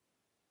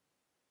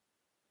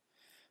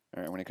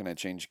 all right, I'm going to kind of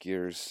change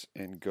gears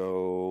and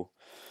go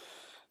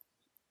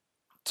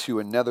to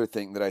another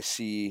thing that I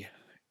see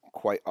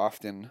quite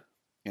often,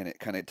 and it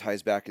kind of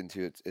ties back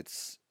into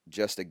it's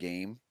just a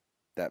game,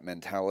 that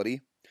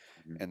mentality.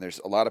 Mhm. And there's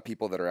a lot of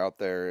people that are out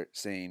there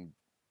saying,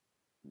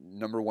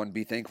 number one,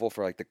 be thankful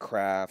for like the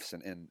crafts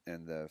and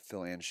the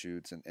Phil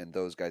Anschutz and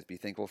those guys. Be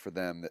thankful for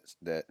them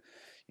that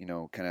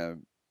kind of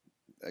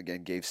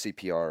again gave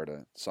CPR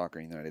to soccer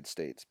in the United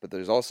States. But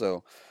there's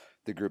also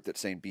the group that's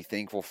saying be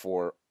thankful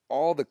for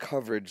all the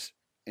coverage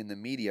in the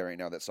media right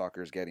now that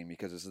soccer is getting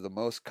because this is the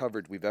most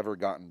coverage we've ever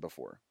gotten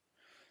before.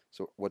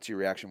 So what's your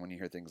reaction when you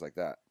hear things like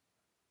that?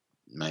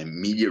 My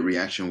immediate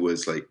reaction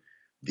was like,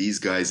 these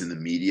guys in the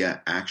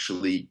media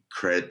actually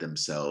credit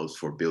themselves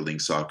for building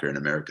soccer in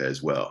America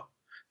as well.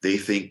 They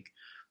think,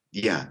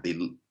 yeah, they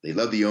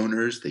love the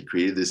owners. They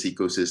created this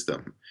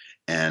ecosystem,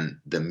 and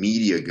the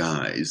media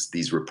guys,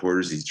 these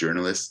reporters, these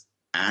journalists,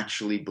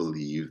 actually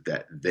believe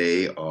that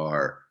they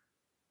are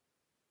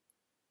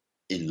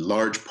in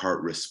large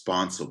part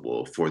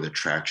responsible for the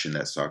traction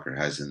that soccer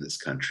has in this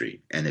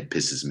country, and it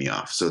pisses me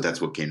off. So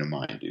that's what came to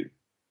mind, dude.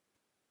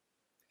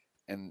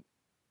 And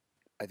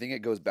I think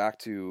it goes back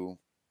to,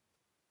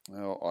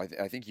 well,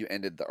 I think you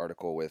ended the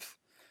article with,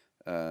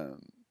 um,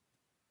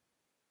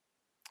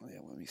 yeah,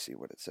 let me see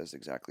what it says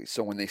exactly.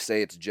 So when they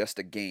say it's just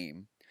a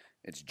game,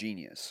 it's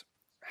genius.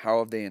 How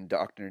have they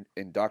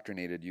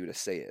indoctrinated you to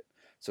say it?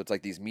 So it's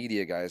like these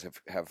media guys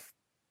have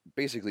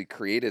basically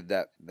created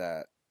that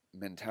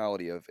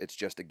mentality of it's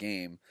just a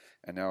game,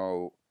 and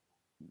now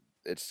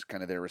it's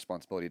kind of their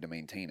responsibility to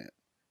maintain it.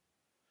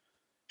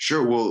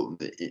 Sure. Well,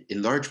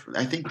 in large,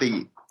 I think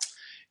the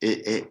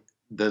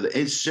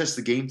it's just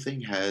the game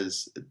thing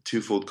has a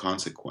twofold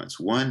consequence.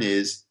 One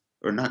is,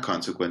 or not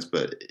consequence,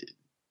 but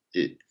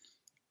it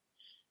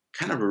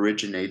kind of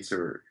originates,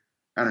 or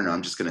I don't know.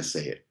 I'm just gonna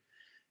say it.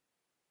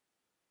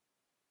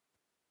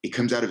 It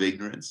comes out of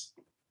ignorance,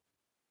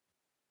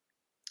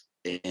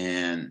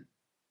 and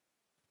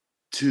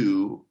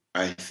two,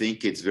 I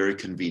think it's very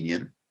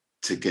convenient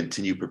to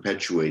continue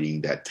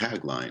perpetuating that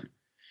tagline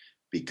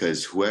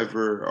because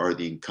whoever are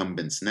the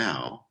incumbents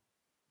now,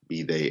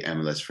 be they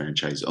MLS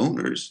franchise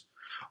owners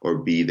or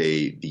be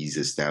they these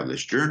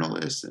established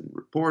journalists and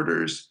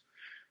reporters,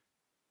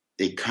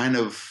 it kind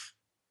of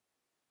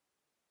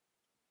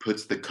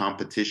puts the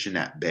competition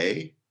at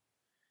bay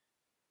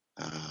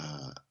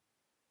uh,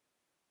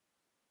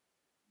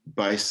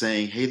 by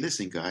saying, hey,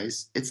 listen,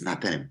 guys, it's not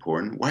that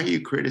important. Why are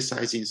you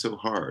criticizing so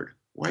hard?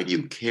 Why do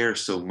you care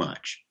so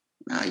much?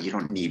 No, you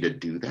don't need to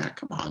do that.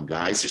 Come on,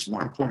 guys. There's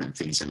more important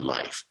things in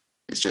life.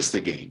 It's just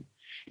a game.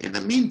 In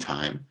the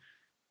meantime,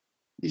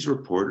 these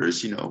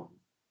reporters,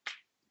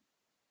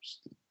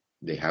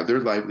 they have their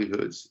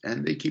livelihoods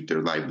and they keep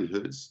their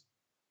livelihoods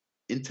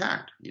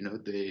intact.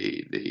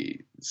 They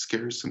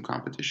scare some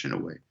competition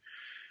away.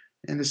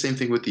 And the same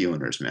thing with the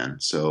owners, man.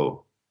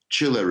 So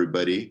chill,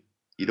 everybody.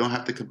 You don't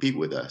have to compete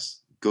with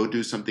us. Go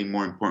do something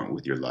more important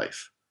with your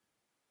life.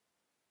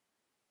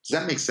 Does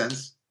that make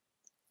sense?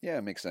 Yeah,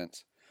 it makes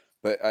sense.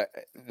 But I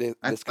this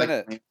kind like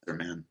of my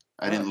answer, man.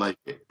 I no, didn't like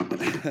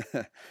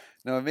it.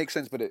 no, it makes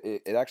sense. But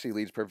it actually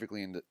leads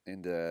perfectly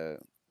into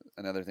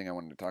another thing I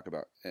wanted to talk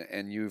about.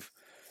 And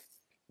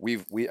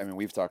I mean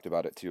we've talked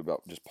about it too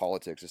about just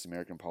politics, just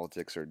American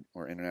politics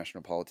or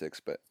international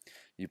politics. But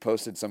you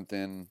posted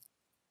something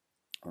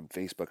on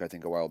Facebook, I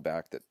think a while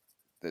back,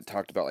 that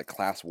talked about like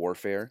class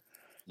warfare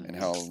and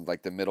how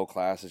like the middle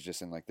class is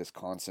just in like this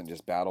constant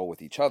just battle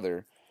with each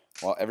other,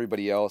 while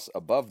everybody else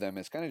above them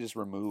is kind of just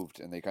removed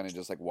and they kind of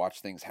just like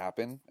watch things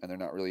happen and they're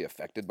not really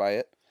affected by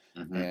it.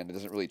 And it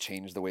doesn't really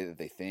change the way that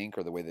they think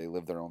or the way they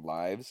live their own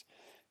lives.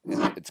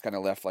 And it's kind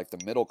of left like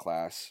the middle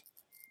class,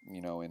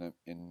 you know, in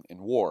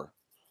war.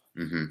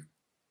 Mm-hmm.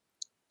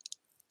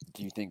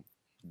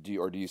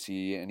 Do you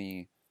see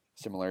any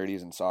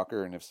similarities in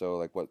soccer, and if so,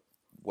 like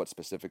what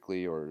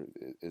specifically, or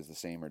is the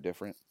same or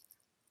different?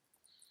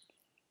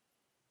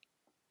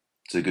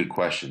 It's a good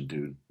question,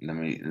 dude. Let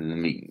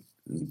me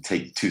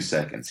take 2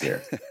 seconds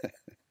here.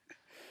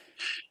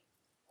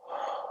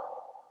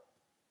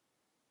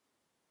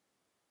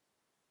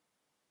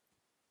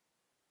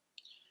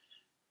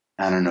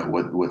 I don't know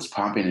what's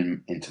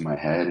popping into my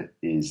head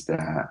is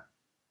that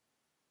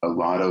a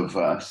lot of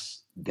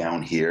us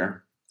down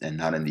here and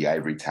not in the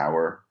ivory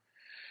tower,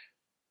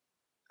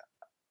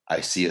 I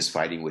see us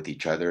fighting with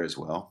each other as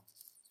well,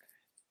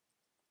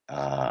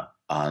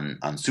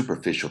 on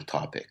superficial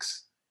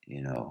topics.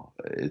 You know,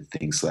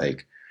 things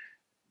like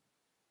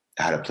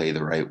how to play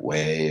the right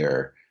way,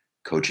 or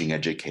coaching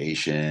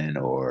education,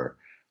 or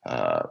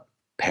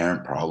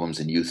parent problems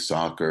in youth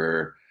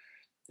soccer.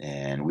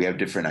 And we have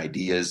different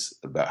ideas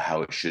about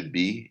how it should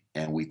be,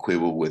 and we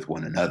quibble with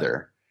one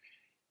another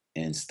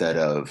instead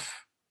of,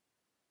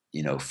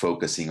 you know,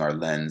 focusing our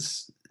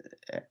lens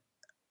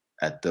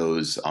at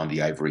those on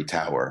the ivory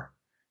tower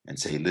and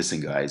say, listen,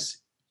 guys,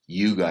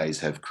 you guys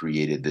have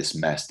created this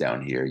mess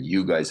down here.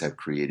 You guys have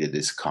created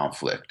this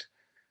conflict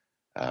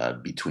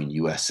between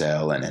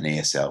USL and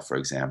NASL, for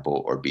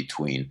example, or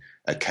between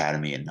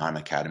academy and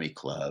non-academy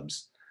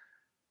clubs,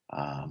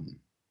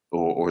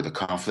 or the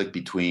conflict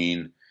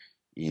between,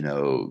 you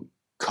know,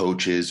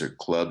 coaches or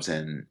clubs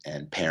and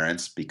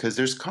parents, because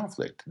there's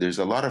conflict. There's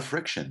a lot of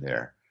friction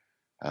there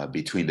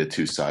between the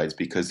two sides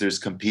because there's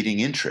competing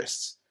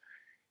interests.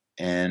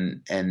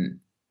 And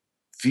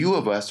few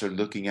of us are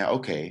looking at,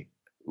 okay,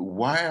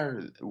 why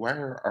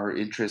are our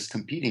interests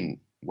competing?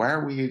 Why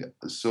are we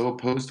so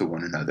opposed to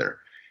one another?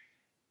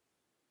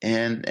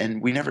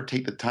 And we never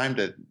take the time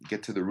to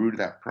get to the root of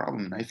that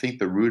problem. And I think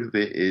the root of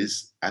it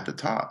is at the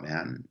top,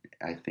 man.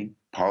 I think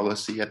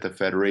policy at the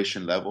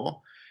federation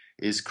level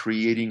is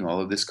creating all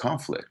of this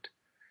conflict.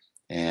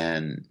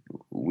 And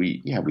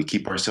we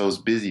keep ourselves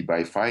busy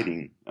by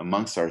fighting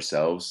amongst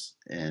ourselves,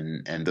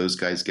 and those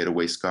guys get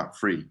away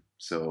scot-free.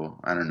 So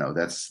I don't know.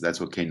 That's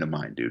what came to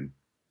mind, dude.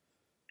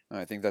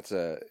 I think that's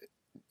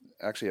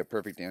actually a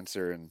perfect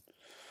answer, and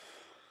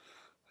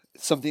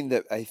something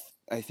that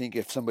I think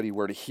if somebody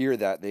were to hear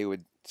that, they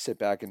would sit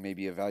back and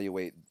maybe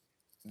evaluate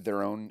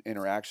their own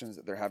interactions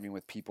that they're having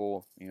with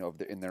people, you know,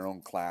 in their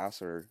own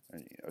class or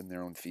in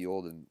their own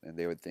field, and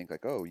they would think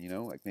like, oh, you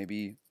know, like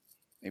maybe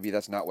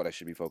that's not what I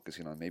should be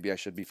focusing on. Maybe I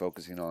should be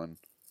focusing on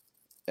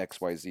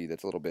XYZ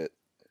that's a little bit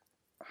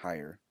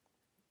higher.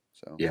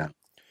 So yeah.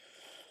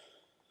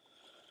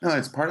 No,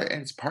 it's part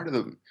of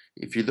the,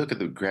 if you look at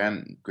the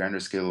grander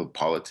scale of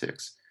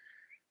politics,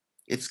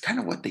 it's kind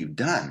of what they've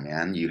done,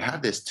 man. You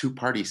have this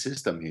two-party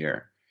system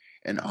here,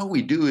 and all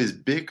we do is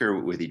bicker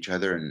with each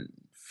other and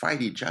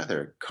fight each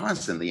other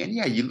constantly. And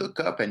yeah, you look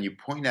up and you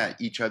point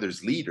at each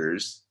other's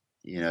leaders,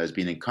 you know, as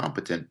being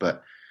incompetent,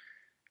 but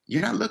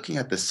you're not looking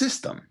at the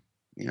system,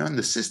 you know, and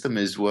the system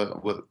is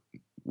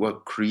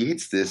what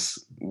creates this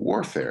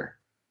warfare.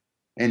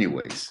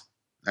 Anyways,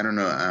 I don't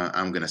know.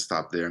 I'm going to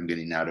stop there. I'm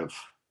getting out of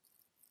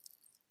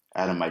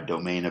my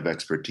domain of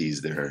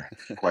expertise there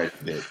quite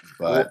a bit,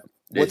 but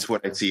it's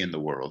what I see in the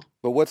world.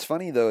 But what's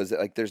funny though is that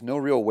like there's no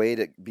real way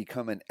to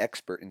become an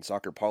expert in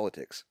soccer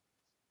politics.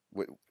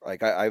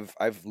 Like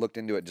I've looked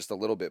into it just a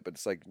little bit, but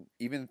it's like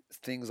even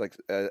things like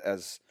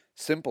as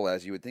simple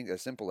as you would think,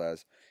 as simple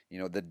as, you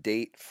know, the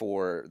date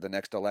for the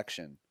next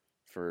election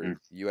for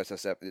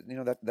USSF, you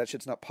know, that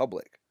shit's not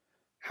public.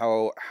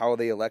 How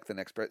they elect the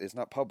next president is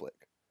not public.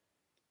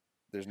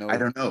 There's no. I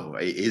don't know.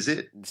 Is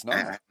it? It's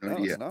not. No,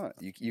 it's not.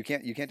 You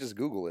can't just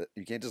Google it.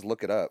 You can't just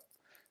look it up.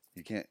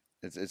 You can't.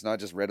 It's not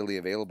just readily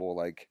available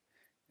like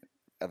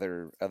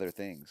other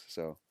things.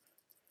 So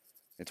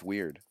it's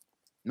weird.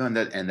 No,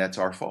 and that's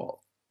our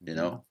fault. You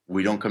know,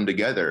 we don't come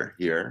together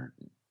here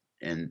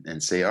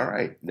and say, all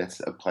right, let's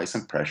apply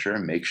some pressure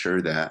and make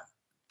sure that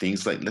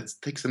things like, let's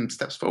take some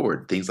steps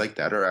forward. Things like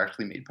that are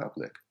actually made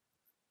public.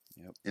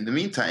 Yep. In the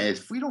meantime,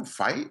 if we don't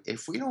fight,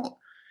 if we don't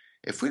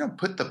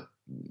put the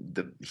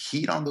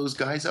heat on those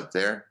guys up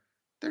there,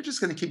 they're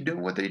just going to keep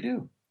doing what they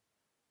do.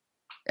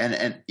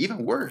 And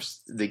even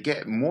worse, they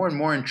get more and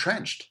more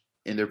entrenched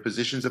in their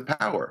positions of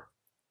power.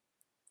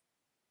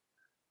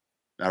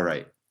 All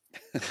right.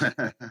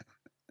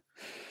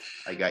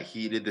 I got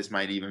heated. This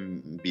might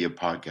even be a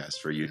podcast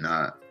for you,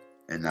 not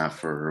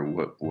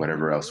for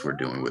whatever else we're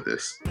doing with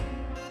this.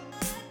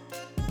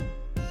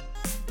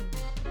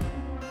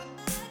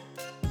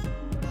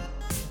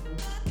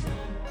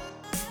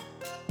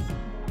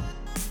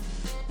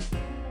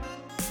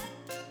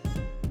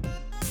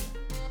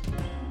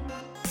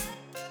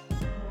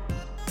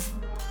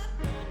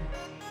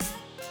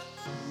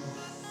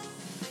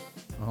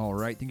 All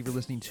right. Thank you for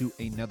listening to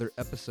another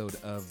episode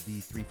of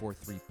the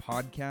 343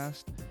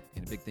 podcast.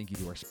 And a big thank you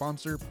to our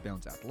sponsor,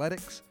 Bounce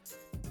Athletics.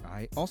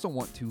 I also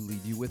want to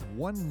leave you with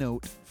one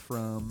note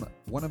from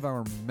one of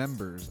our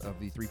members of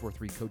the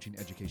 343 Coaching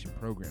Education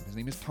Program. His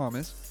name is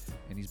Thomas,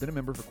 and he's been a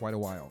member for quite a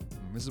while.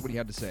 And this is what he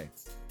had to say.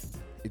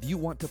 If you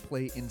want to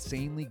play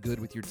insanely good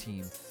with your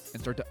team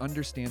and start to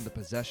understand the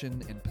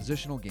possession and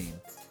positional game,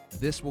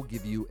 this will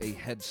give you a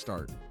head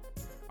start.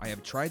 I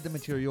have tried the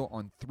material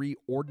on 3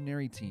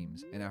 ordinary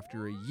teams, and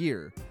after a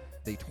year,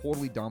 they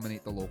totally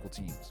dominate the local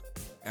teams.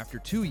 After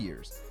 2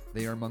 years,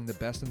 they are among the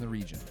best in the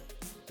region.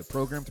 The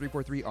program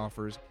 343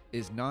 offers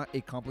is not a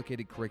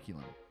complicated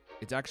curriculum.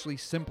 It's actually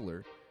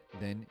simpler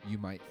than you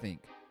might think.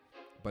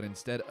 But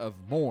instead of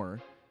more,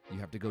 you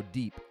have to go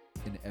deep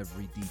in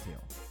every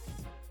detail.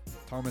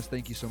 Thomas,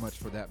 thank you so much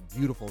for that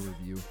beautiful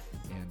review,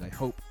 and I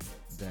hope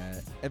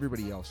that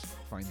everybody else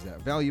finds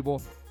that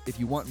valuable. If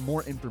you want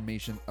more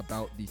information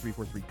about the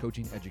 343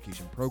 Coaching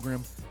Education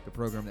Program, the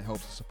program that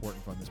helps support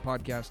and fund this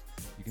podcast,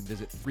 you can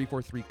visit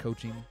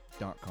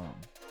 343coaching.com.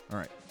 All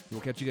right, we'll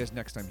catch you guys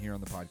next time here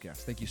on the podcast.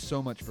 Thank you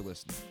so much for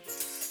listening.